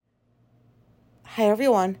Hi,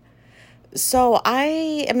 everyone. So,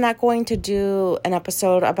 I am not going to do an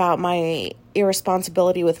episode about my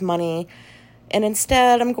irresponsibility with money, and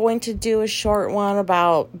instead, I'm going to do a short one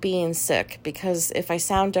about being sick, because if I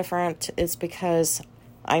sound different, it's because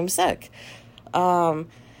I'm sick. Um,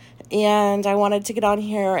 and I wanted to get on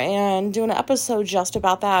here and do an episode just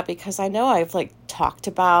about that, because I know I've talked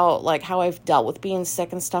about how I've dealt with being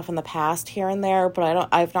sick and stuff in the past here and there, but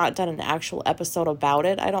I've not done an actual episode about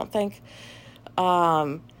it, I don't think.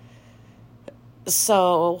 Um,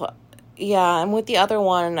 So, yeah, and with the other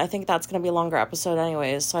one, I think that's going to be a longer episode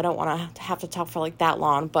anyways, so I don't want to have to talk for that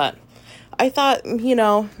long, but I thought,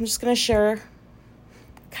 I'm just going to share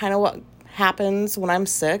kind of what happens when I'm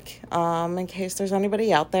sick, in case there's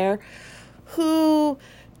anybody out there who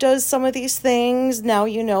does some of these things. Now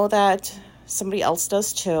you know that somebody else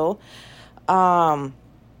does too. So,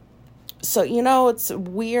 it's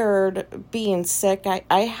weird being sick.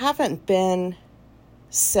 I haven't been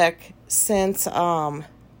sick since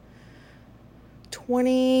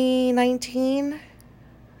 2019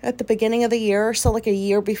 at the beginning of the year, so a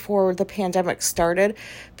year before the pandemic started,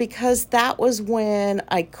 because that was when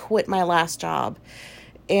I quit my last job,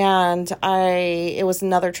 and it was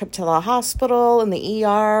another trip to the hospital in the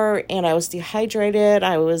ER, and I was dehydrated,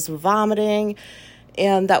 I was vomiting,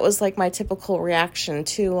 and that was my typical reaction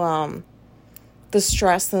to the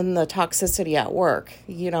stress and the toxicity at work.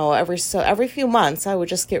 Every few months I would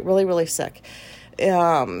just get really, really sick.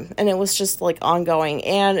 And it was just ongoing.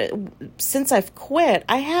 And since I've quit,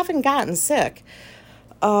 I haven't gotten sick.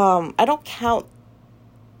 I don't count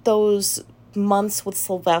those months with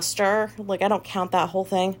Sylvester. I don't count that whole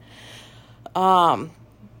thing.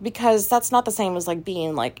 Because that's not the same as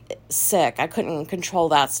being sick. I couldn't control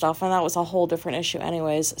that stuff, and that was a whole different issue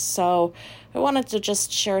anyways. So I wanted to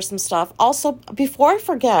just share some stuff. Also, before I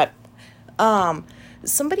forget,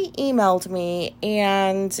 somebody emailed me,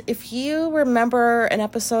 and if you remember an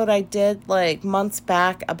episode I did months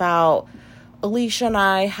back about Alicia and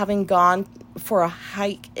I having gone for a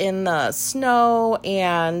hike in the snow,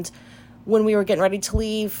 and when we were getting ready to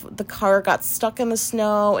leave, the car got stuck in the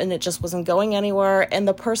snow and it just wasn't going anywhere. And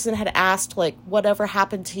the person had asked, whatever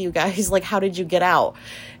happened to you guys? How did you get out?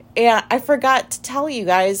 And I forgot to tell you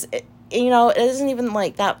guys, it isn't even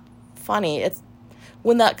that funny. It's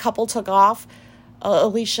when that couple took off,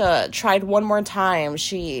 Alicia tried one more time.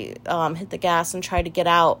 She hit the gas and tried to get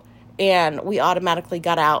out, and we automatically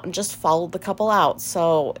got out and just followed the couple out.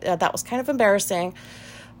 So that was kind of embarrassing.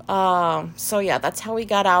 So yeah, that's how we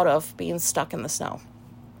got out of being stuck in the snow.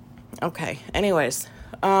 Okay, anyways,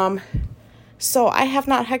 so I have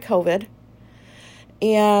not had COVID,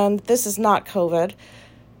 and this is not COVID,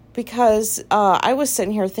 because, I was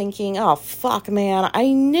sitting here thinking, oh, fuck, man,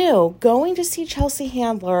 I knew going to see Chelsea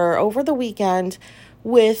Handler over the weekend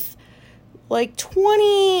with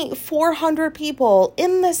 2,400 people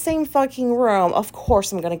in the same fucking room, of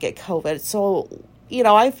course I'm gonna get COVID. So,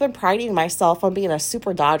 I've been priding myself on being a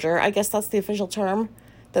super dodger. I guess that's the official term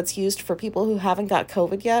that's used for people who haven't got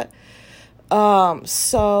COVID yet.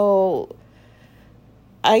 So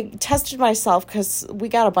I tested myself because we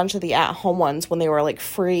got a bunch of the at-home ones when they were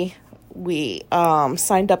free. We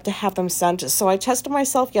signed up to have them sent. So I tested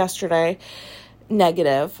myself yesterday,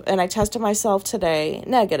 negative, and I tested myself today,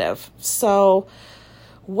 negative. So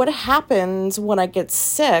what happens when I get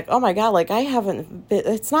sick? Oh my God,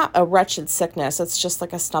 it's not a wretched sickness. It's just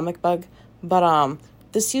a stomach bug. But,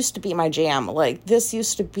 this used to be my jam. This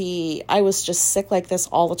used to be, I was just sick like this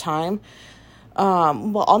all the time.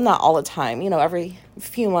 Well, not all the time, every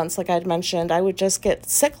few months, like I'd mentioned, I would just get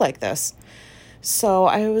sick like this. So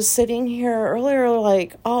I was sitting here earlier,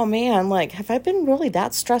 oh man, have I been really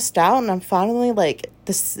that stressed out? And I'm finally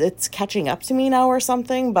it's catching up to me now or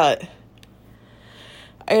something, but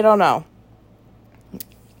I don't know.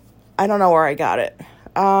 I don't know where I got it.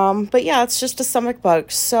 But yeah, it's just a stomach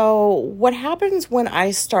bug. So what happens when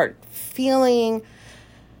I start feeling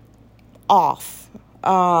off?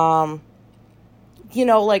 I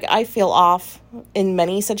feel off in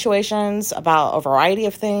many situations about a variety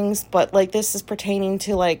of things, but this is pertaining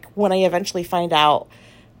to when I eventually find out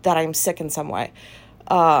that I'm sick in some way.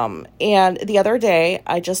 And the other day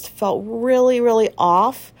I just felt really, really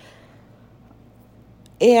off.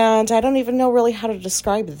 And I don't even know really how to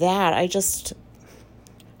describe that. I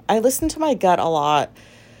listen to my gut a lot.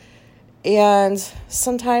 And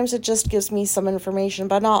sometimes it just gives me some information,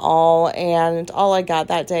 but not all. And all I got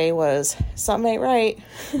that day was, something ain't right.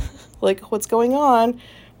 What's going on?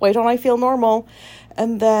 Why don't I feel normal?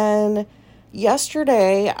 And then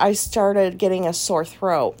yesterday, I started getting a sore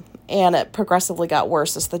throat. And it progressively got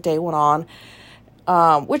worse as the day went on.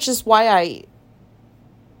 Which is why I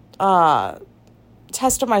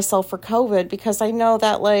tested myself for COVID because I know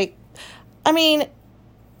that, like, I mean,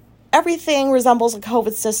 everything resembles a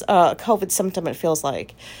COVID symptom, it feels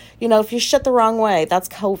like. You know, if you shit the wrong way, that's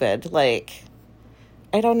COVID. Like,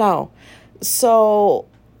 I don't know. So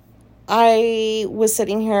I was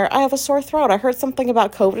sitting here. I have a sore throat. I heard something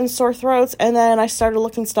about COVID and sore throats, and then I started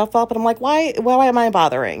looking stuff up, and I'm like, why am I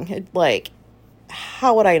bothering? Like,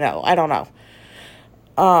 how would I know? I don't know.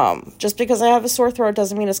 Just because I have a sore throat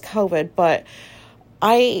doesn't mean it's COVID, but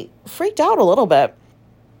I freaked out a little bit.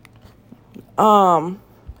 And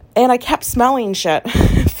I kept smelling shit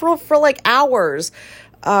for like hours.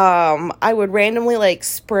 I would randomly like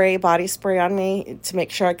spray body spray on me to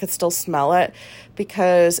make sure I could still smell it,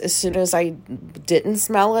 because as soon as I didn't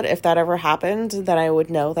smell it, if that ever happened, then I would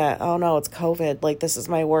know that, oh no, it's COVID. Like, this is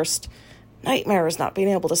my worst nightmare, is not being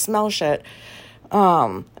able to smell shit.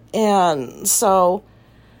 And so,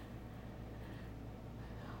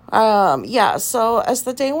 so as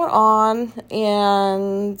the day went on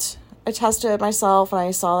and I tested myself and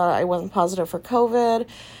I saw that I wasn't positive for COVID,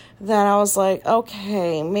 then I was like,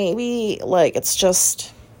 okay, maybe, like, it's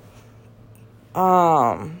just,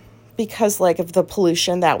 because, like, of the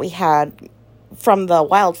pollution that we had from the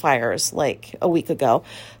wildfires, like, a week ago.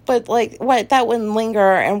 But, like, why that wouldn't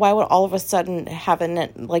linger, and why would all of a sudden having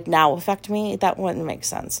it, like, now affect me? That wouldn't make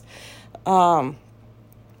sense.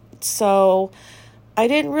 So I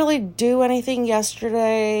didn't really do anything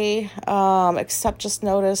yesterday, except just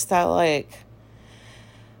notice that, like,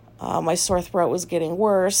 my sore throat was getting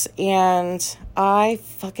worse, and I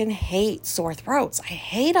fucking hate sore throats. I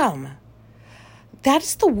hate them.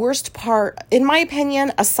 That's the worst part, in my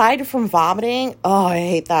opinion, aside from vomiting. Oh, I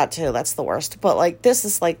hate that too. That's the worst. But, like, this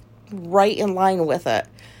is, like, right in line with it,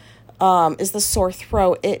 is the sore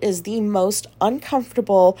throat. It is the most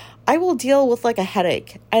uncomfortable. I will deal with, like, a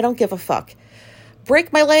headache. I don't give a fuck.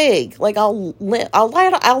 Break my leg, like,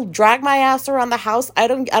 I'll drag my ass around the house. I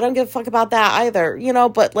don't give a fuck about that either, you know.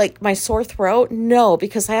 But, like, my sore throat, no,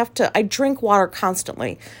 because I drink water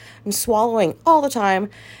constantly. I'm swallowing all the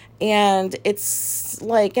time, and it's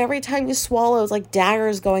like every time you swallow, it's like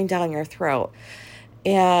daggers going down your throat,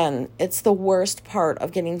 and it's the worst part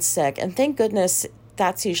of getting sick. And thank goodness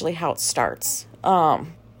that's usually how it starts, at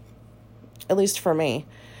least for me.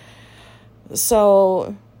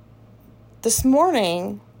 So this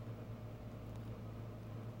morning,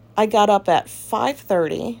 I got up at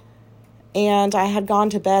 5:30, and I had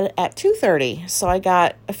gone to bed at 2:30, so I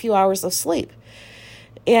got a few hours of sleep.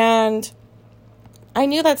 And I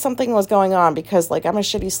knew that something was going on because, like, I'm a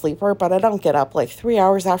shitty sleeper, but I don't get up, like, 3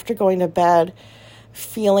 hours after going to bed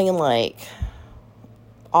feeling, like,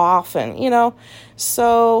 off, and, you know.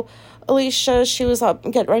 So Alicia, she was up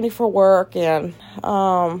getting ready for work, and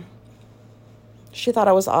she thought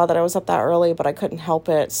I was odd that I was up that early, but I couldn't help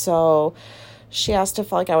it. So she asked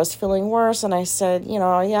if, like, I was feeling worse, and I said, you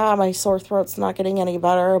know, yeah, my sore throat's not getting any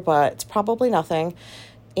better, but it's probably nothing.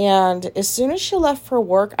 And as soon as she left for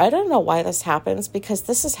work, I don't know why this happens, because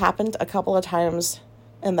this has happened a couple of times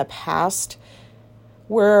in the past,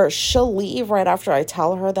 where she'll leave right after I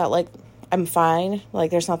tell her that, like, I'm fine,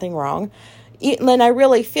 like, there's nothing wrong. And then I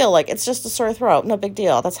really feel like it's just a sore throat, no big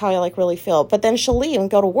deal. That's how I, like, really feel. But then she'll leave and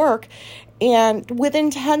go to work, and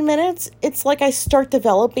within 10 minutes, it's like I start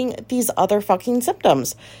developing these other fucking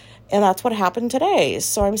symptoms. And that's what happened today.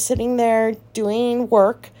 So I'm sitting there doing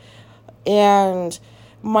work, and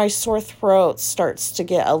my sore throat starts to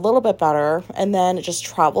get a little bit better, and then it just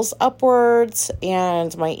travels upwards,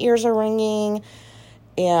 and my ears are ringing,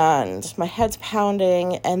 and my head's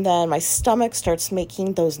pounding, and then my stomach starts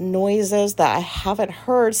making those noises that I haven't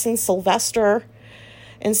heard since Sylvester.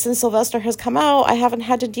 And since Sylvester has come out, I haven't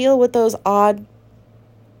had to deal with those odd,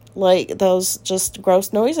 like, those just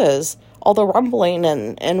gross noises, all the rumbling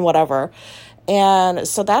and whatever. And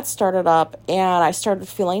so that started up, and I started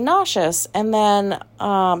feeling nauseous. And then,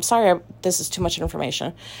 this is too much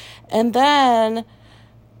information. And then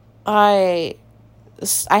I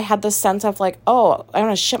had this sense of, like, oh, I'm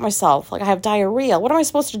going to shit myself. Like, I have diarrhea. What am I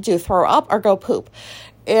supposed to do? Throw up or go poop?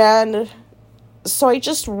 And so I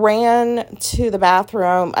just ran to the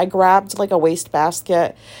bathroom. I grabbed, like, a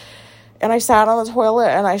wastebasket, and I sat on the toilet,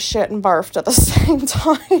 and I shit and barfed at the same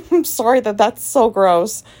time. I'm sorry that's so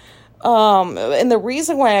gross. And the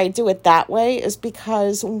reason why I do it that way is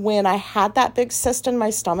because when I had that big cyst in my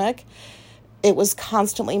stomach, it was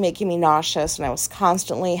constantly making me nauseous, and I was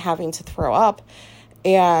constantly having to throw up,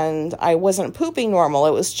 and I wasn't pooping normal.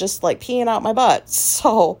 It was just, like, peeing out my butt.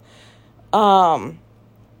 So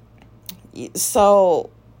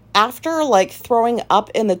after, like, throwing up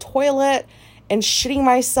in the toilet and shitting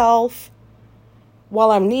myself while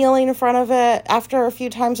I'm kneeling in front of it. After a few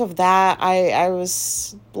times of that, I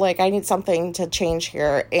was like, I need something to change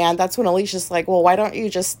here. And that's when Alicia's like, well, why don't you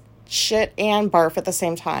just shit and barf at the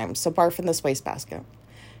same time? So barf in this wastebasket.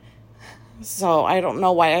 So I don't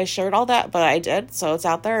know why I shared all that, but I did. So it's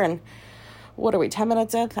out there. And what are we, 10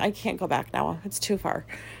 minutes in? I can't go back now. It's too far.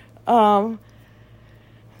 And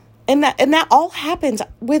that all happened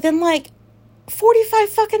within like 45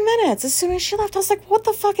 fucking minutes. As soon as she left, I was like, what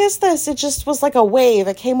the fuck is this? It just was like a wave.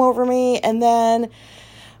 It came over me. And then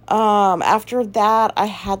after that, I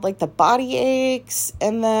had like the body aches.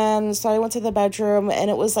 And then so I went to the bedroom and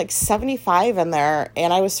it was like 75 in there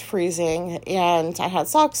and I was freezing and I had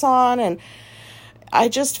socks on and I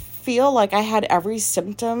just feel like I had every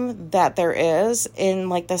symptom that there is in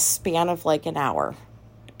like the span of like an hour.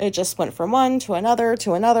 It just went from one to another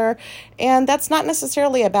to another. And that's not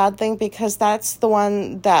necessarily a bad thing because that's the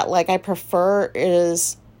one that like I prefer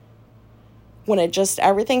is when it just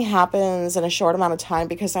everything happens in a short amount of time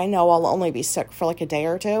because I know I'll only be sick for like a day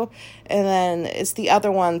or two. And then it's the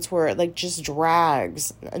other ones where it like just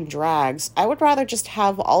drags and drags. I would rather just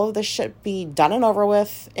have all of this shit be done and over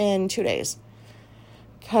with in 2 days.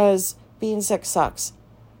 Because being sick sucks.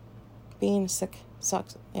 Being sick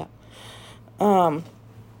sucks. Yeah.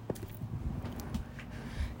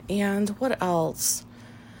 And what else?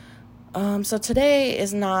 So today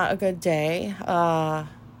is not a good day.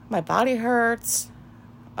 My body hurts.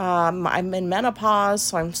 I'm in menopause,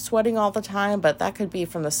 so I'm sweating all the time, but that could be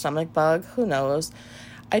from the stomach bug. Who knows?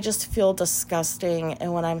 I just feel disgusting.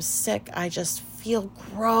 And when I'm sick, I just feel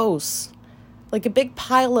gross. Like a big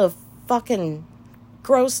pile of fucking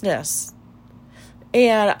grossness.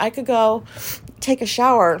 And I could go take a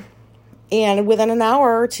shower and within an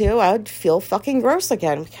hour or two, I would feel fucking gross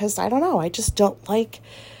again because I don't know. I just don't like,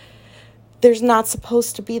 there's not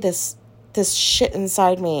supposed to be this shit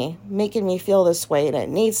inside me making me feel this way and it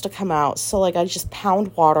needs to come out. So like I just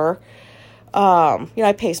pound water.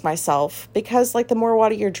 I pace myself because like the more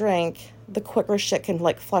water you drink, the quicker shit can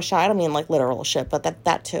like flush out. I mean like literal shit, but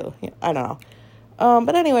that too. I don't know.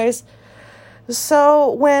 But anyways,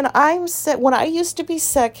 so when I used to be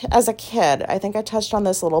sick as a kid, I think I touched on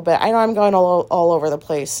this a little bit. I know I'm going all over the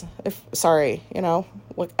place. I'm sorry.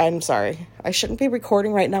 I shouldn't be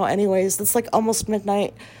recording right now anyways. It's like almost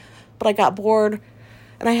midnight, but I got bored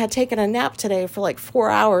and I had taken a nap today for like 4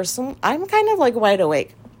 hours. So I'm kind of like wide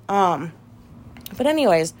awake. But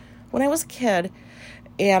anyways, when I was a kid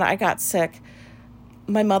and I got sick,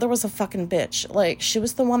 my mother was a fucking bitch. Like, she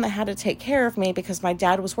was the one that had to take care of me because my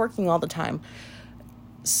dad was working all the time.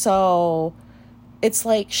 So it's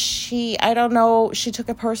like I don't know, she took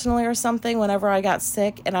it personally or something whenever I got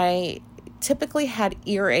sick. And I typically had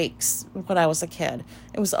earaches when I was a kid.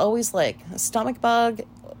 It was always like a stomach bug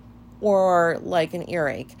or like an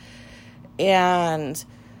earache. And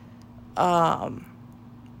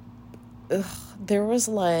there was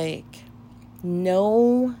like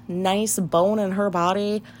no nice bone in her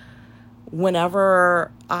body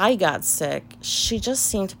whenever I got sick. She just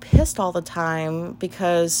seemed pissed all the time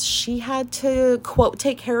because she had to, quote,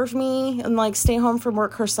 take care of me and like stay home from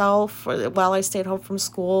work herself while I stayed home from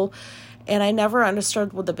school. And I never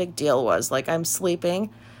understood what the big deal was. Like, I'm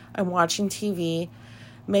sleeping, I'm watching TV,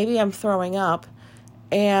 maybe I'm throwing up,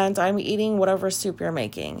 and I'm eating whatever soup you're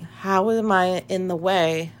making. How am I in the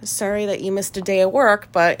way? Sorry that you missed a day of work,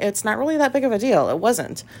 but it's not really that big of a deal. It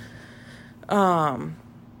wasn't. And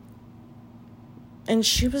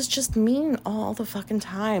she was just mean all the fucking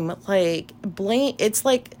time. Like, it's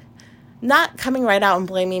like not coming right out and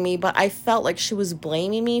blaming me, but I felt like she was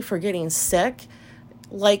blaming me for getting sick,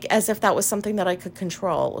 like as if that was something that I could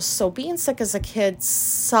control. So being sick as a kid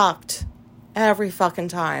sucked every fucking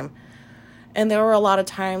time. And there were a lot of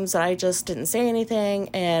times that I just didn't say anything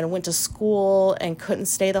and went to school and couldn't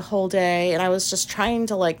stay the whole day. And I was just trying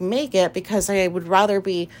to like make it because I would rather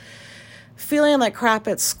be feeling like crap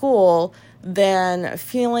at school than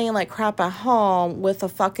feeling like crap at home with a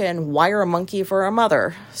fucking wire monkey for a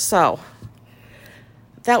mother. So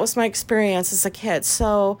that was my experience as a kid.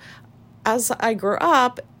 So as I grew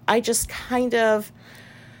up, I just kind of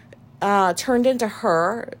turned into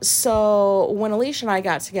her. So when Alicia and I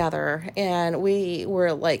got together and we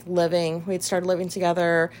were like we'd started living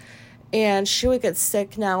together and she would get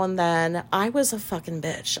sick now and then, I was a fucking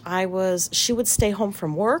bitch. She would stay home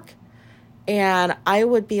from work and I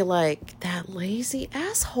would be like, that lazy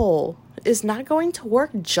asshole is not going to work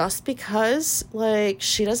just because like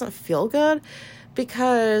she doesn't feel good,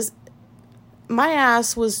 because my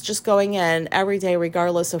ass was just going in every day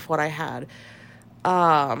regardless of what I had.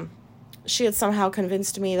 She had somehow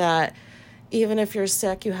convinced me that even if you're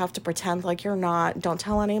sick, you have to pretend like you're not. Don't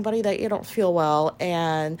tell anybody that you don't feel well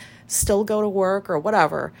and still go to work or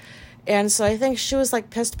whatever. And so I think she was like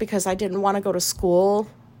pissed because I didn't want to go to school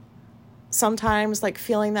sometimes, like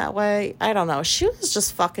feeling that way. I don't know. She was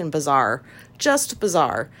just fucking bizarre. Just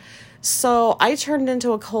bizarre. So I turned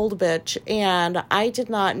into a cold bitch, and I did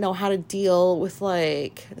not know how to deal with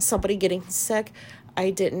like somebody getting sick. I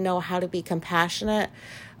didn't know how to be compassionate.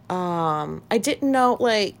 I didn't know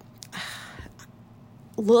like,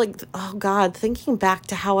 oh God, thinking back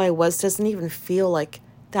to how I was doesn't even feel like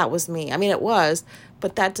that was me. I mean, it was,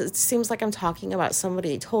 but it seems like I'm talking about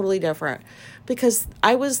somebody totally different, because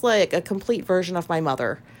I was like a complete version of my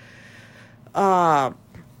mother.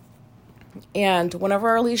 And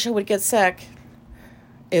whenever Alicia would get sick,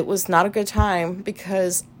 it was not a good time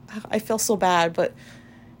because I feel so bad, but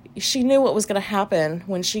she knew what was going to happen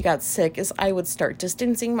when she got sick is I would start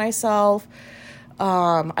distancing myself.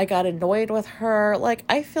 I got annoyed with her. Like,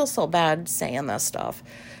 I feel so bad saying this stuff,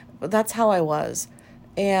 but that's how I was.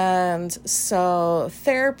 And so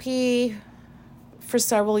therapy for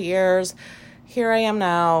several years, here I am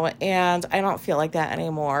now, and I don't feel like that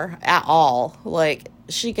anymore at all. Like,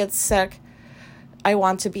 she gets sick, I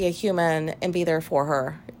want to be a human and be there for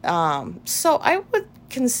her. So I would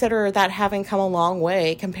consider that having come a long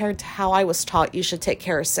way compared to how I was taught you should take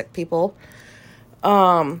care of sick people.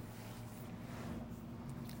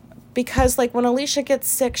 Because like when Alicia gets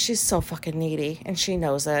sick, she's so fucking needy and she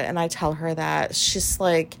knows it. And I tell her that. She's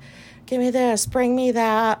like, give me this, bring me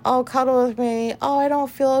that. Oh, cuddle with me. Oh, I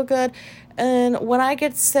don't feel good. And when I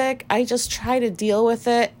get sick, I just try to deal with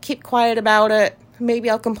it, keep quiet about it. Maybe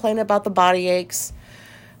I'll complain about the body aches,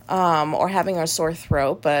 or having a sore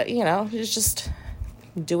throat, but you know, you just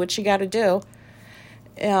do what you got to do.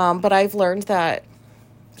 But I've learned that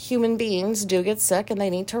human beings do get sick and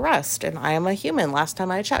they need to rest, and I am a human last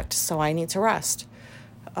time I checked, so I need to rest.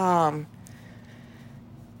 And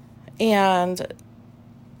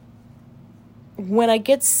when I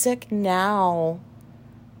get sick now,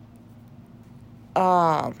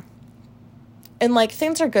 and like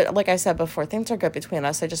things are good, like I said before, things are good between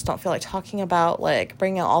us. I just don't feel like talking about like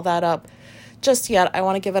bringing all that up just yet. I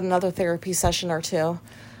want to give it another therapy session or two.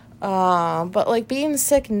 But like being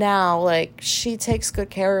sick now, like she takes good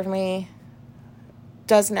care of me,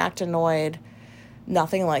 doesn't act annoyed,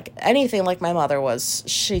 nothing like anything like my mother was.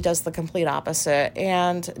 She does the complete opposite.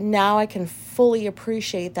 And now I can fully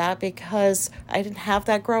appreciate that because I didn't have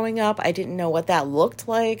that growing up. I didn't know what that looked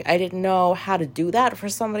like. I didn't know how to do that for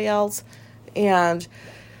somebody else. And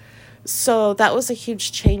so that was a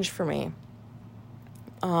huge change for me.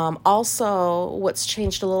 Also, what's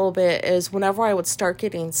changed a little bit is whenever I would start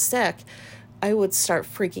getting sick, I would start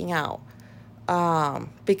freaking out,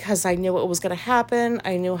 because I knew what was going to happen.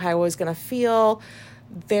 I knew how I was going to feel.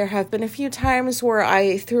 There have been a few times where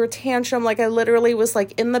I threw a tantrum, like I literally was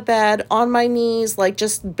like in the bed on my knees, like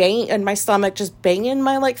just banging in my stomach, just banging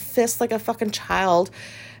my like fist like a fucking child.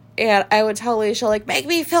 And I would tell Alicia, like, make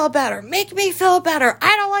me feel better. Make me feel better.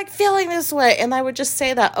 I don't like feeling this way. And I would just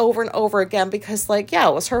say that over and over again because, like, yeah,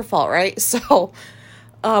 it was her fault, right? So,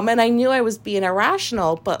 and I knew I was being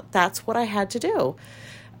irrational, but that's what I had to do.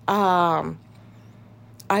 I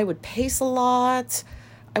would pace a lot.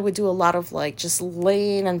 I would do a lot of, like, just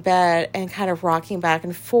laying in bed and kind of rocking back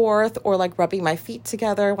and forth or, like, rubbing my feet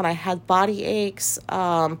together when I had body aches.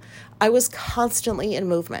 I was constantly in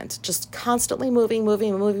movement, just constantly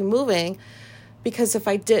moving, because if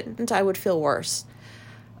I didn't, I would feel worse.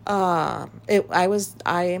 I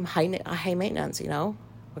am high maintenance, you know,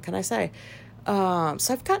 what can I say? So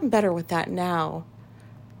I've gotten better with that now.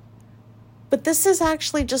 But this is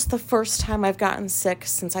actually just the first time I've gotten sick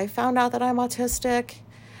since I found out that I'm autistic.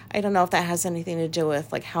 I don't know if that has anything to do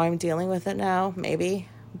with like how I'm dealing with it now, maybe.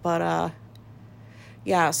 But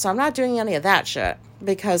yeah, so I'm not doing any of that shit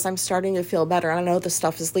because I'm starting to feel better. And I know this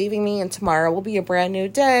stuff is leaving me and tomorrow will be a brand new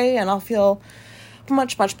day and I'll feel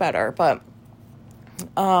much, much better. But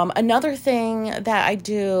another thing that I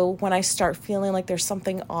do when I start feeling like there's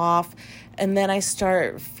something off and then I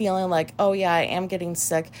start feeling like, oh yeah, I am getting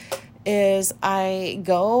sick, is I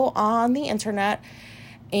go on the internet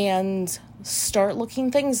and start looking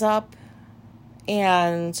things up,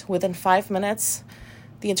 and within 5 minutes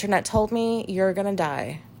the internet told me you're gonna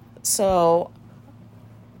die. So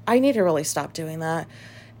I need to really stop doing that.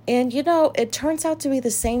 And you know, it turns out to be the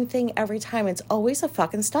same thing every time. It's always a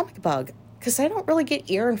fucking stomach bug because I don't really get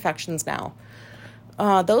ear infections now.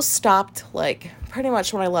 Those stopped like pretty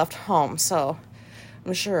much when I left home, so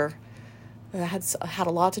I'm sure that had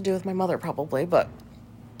a lot to do with my mother probably, but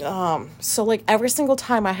So like every single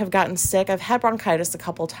time I have gotten sick, I've had bronchitis a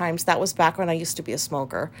couple times. That was back when I used to be a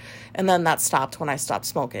smoker. And then that stopped when I stopped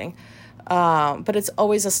smoking. But it's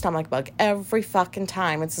always a stomach bug. Every fucking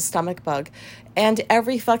time it's a stomach bug. And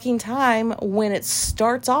every fucking time when it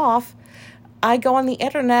starts off, I go on the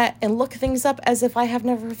internet and look things up as if I have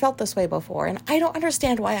never felt this way before. And I don't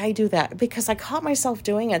understand why I do that, because I caught myself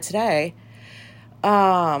doing it today.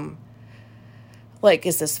 Like,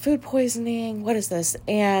 is this food poisoning? What is this?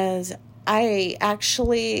 And I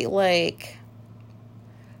actually, like,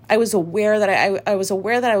 I was aware that I was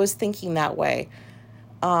aware that I was thinking that way.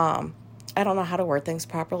 I don't know how to word things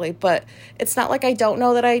properly, but it's not like I don't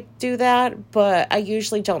know that I do that, but I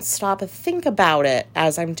usually don't stop and think about it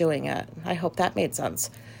as I'm doing it. I hope that made sense.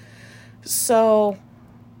 So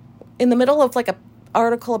in the middle of like a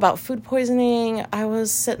article about food poisoning, I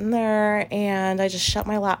was sitting there and I just shut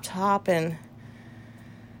my laptop and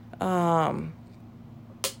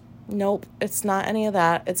nope, it's not any of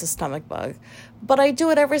that. It's a stomach bug. But I do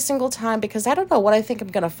it every single time because I don't know what I think I'm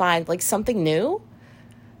going to find, like something new.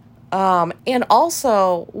 And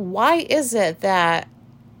also, why is it that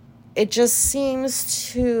it just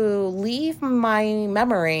seems to leave my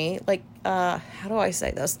memory? Like, how do I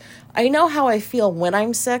say this? I know how I feel when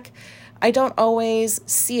I'm sick. I don't always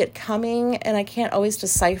see it coming, and I can't always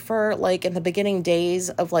decipher, like, in the beginning days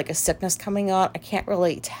of, like, a sickness coming on, I can't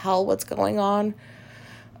really tell what's going on.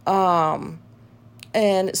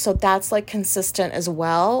 And so that's, like, consistent as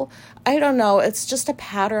well. I don't know. It's just a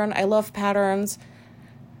pattern. I love patterns.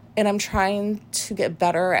 And I'm trying to get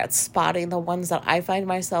better at spotting the ones that I find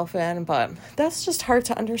myself in, but that's just hard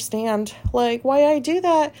to understand, like, why I do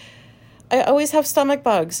that. I always have stomach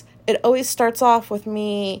bugs. It always starts off with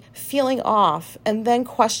me feeling off and then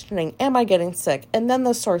questioning, am I getting sick? And then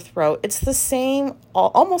the sore throat. It's the same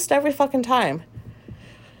almost every fucking time.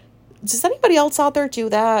 Does anybody else out there do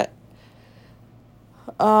that?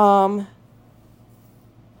 Does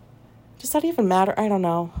that even matter? I don't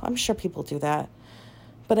know. I'm sure people do that.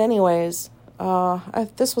 But anyways,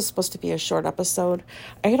 this was supposed to be a short episode.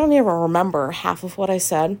 I don't even remember half of what I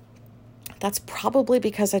said. That's probably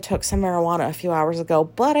because I took some marijuana a few hours ago,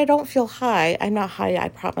 but I don't feel high. I'm not high, I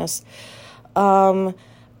promise. I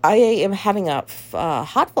am having a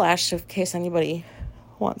hot flash, in case anybody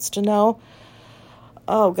wants to know.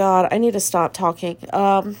 Oh, God, I need to stop talking.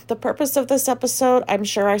 The purpose of this episode, I'm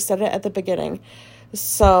sure I said it at the beginning.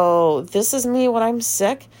 So this is me when I'm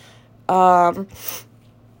sick. At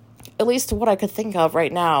least what I could think of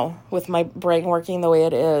right now with my brain working the way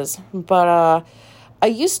it is. But I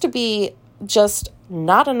used to be just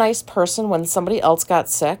not a nice person when somebody else got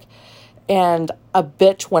sick and a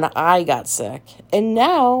bitch when I got sick. And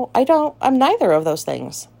now I'm neither of those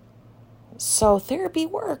things. So therapy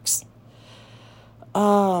works.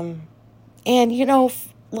 And you know,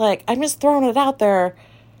 like, I'm just throwing it out there.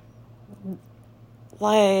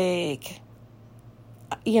 Like,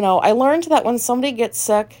 you know, I learned that when somebody gets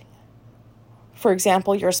sick, for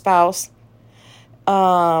example, your spouse,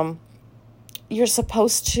 you're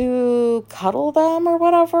supposed to cuddle them or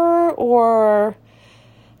whatever, or,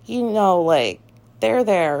 you know, like, they're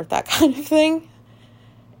there, that kind of thing.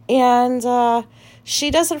 And she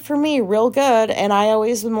does it for me real good, and I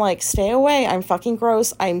always am like, stay away, I'm fucking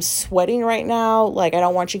gross, I'm sweating right now, like, I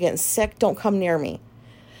don't want you getting sick, don't come near me.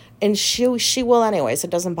 And she will anyways.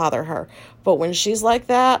 It doesn't bother her. But when she's like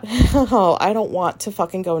that, oh, I don't want to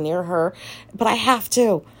fucking go near her. But I have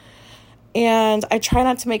to. And I try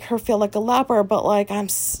not to make her feel like a leper. But like, I'm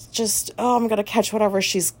going to catch whatever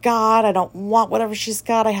she's got. I don't want whatever she's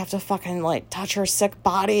got. I have to fucking like touch her sick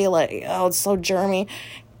body. Like, oh, it's so germy.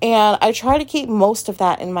 And I try to keep most of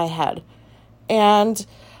that in my head. And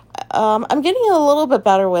I'm getting a little bit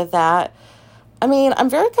better with that. I mean, I'm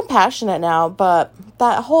very compassionate now, but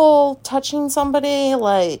that whole touching somebody,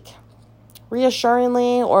 like,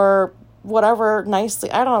 reassuringly or whatever, nicely,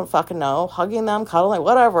 I don't fucking know, hugging them, cuddling,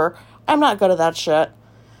 whatever, I'm not good at that shit.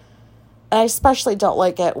 And I especially don't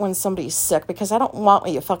like it when somebody's sick, because I don't want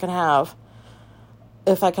what you fucking have,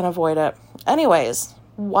 if I can avoid it. Anyways,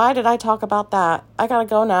 why did I talk about that? I gotta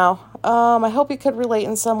go now. I hope you could relate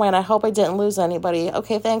in some way, and I hope I didn't lose anybody.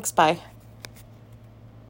 Okay, thanks, bye.